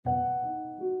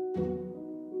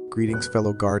Greetings,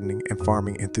 fellow gardening and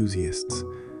farming enthusiasts.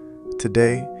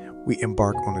 Today, we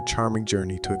embark on a charming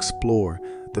journey to explore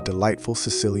the delightful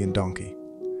Sicilian donkey.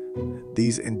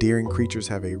 These endearing creatures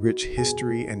have a rich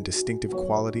history and distinctive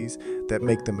qualities that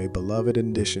make them a beloved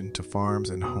addition to farms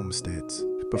and homesteads.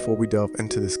 Before we delve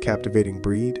into this captivating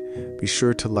breed, be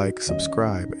sure to like,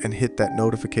 subscribe, and hit that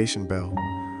notification bell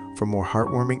for more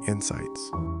heartwarming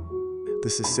insights. The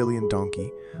Sicilian donkey,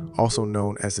 also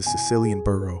known as the Sicilian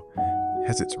burro,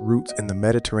 has its roots in the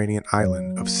Mediterranean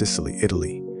island of Sicily,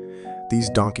 Italy. These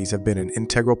donkeys have been an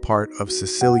integral part of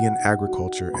Sicilian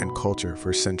agriculture and culture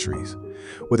for centuries.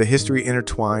 With a history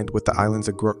intertwined with the island's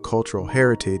agricultural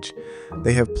heritage,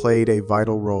 they have played a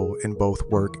vital role in both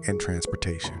work and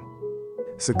transportation.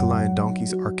 Sicilian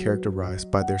donkeys are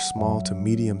characterized by their small to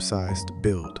medium-sized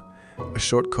build, a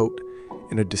short coat,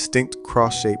 and a distinct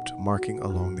cross-shaped marking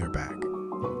along their back.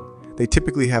 They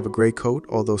typically have a gray coat,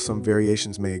 although some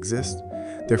variations may exist.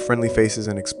 Their friendly faces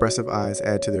and expressive eyes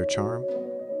add to their charm.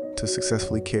 To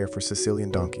successfully care for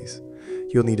Sicilian donkeys,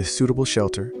 you'll need a suitable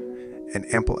shelter and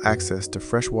ample access to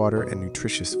fresh water and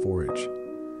nutritious forage.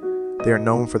 They are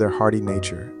known for their hardy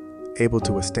nature, able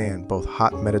to withstand both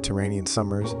hot Mediterranean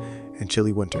summers and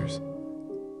chilly winters.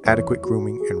 Adequate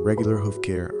grooming and regular hoof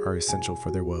care are essential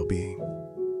for their well-being.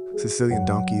 Sicilian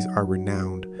donkeys are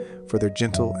renowned for their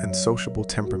gentle and sociable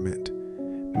temperament,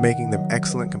 making them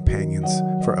excellent companions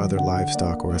for other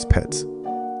livestock or as pets.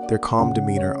 Their calm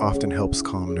demeanor often helps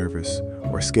calm nervous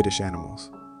or skittish animals.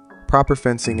 Proper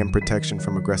fencing and protection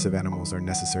from aggressive animals are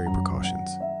necessary precautions.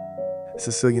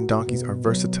 Sicilian donkeys are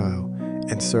versatile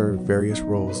and serve various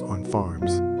roles on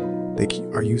farms. They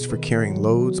are used for carrying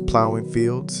loads, plowing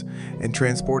fields, and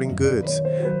transporting goods.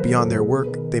 Beyond their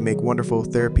work, they make wonderful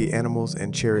therapy animals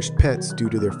and cherished pets due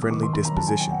to their friendly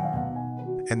disposition.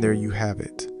 And there you have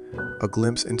it, a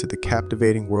glimpse into the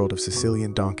captivating world of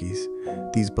Sicilian donkeys,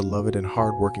 these beloved and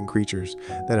hard-working creatures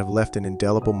that have left an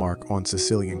indelible mark on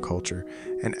Sicilian culture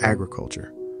and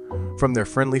agriculture. From their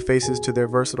friendly faces to their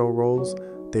versatile roles,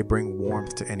 they bring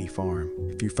warmth to any farm.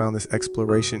 If you found this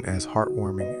exploration as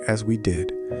heartwarming as we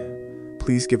did,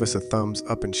 please give us a thumbs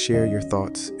up and share your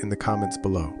thoughts in the comments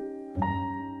below.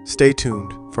 Stay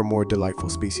tuned for more delightful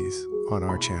species on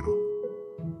our channel.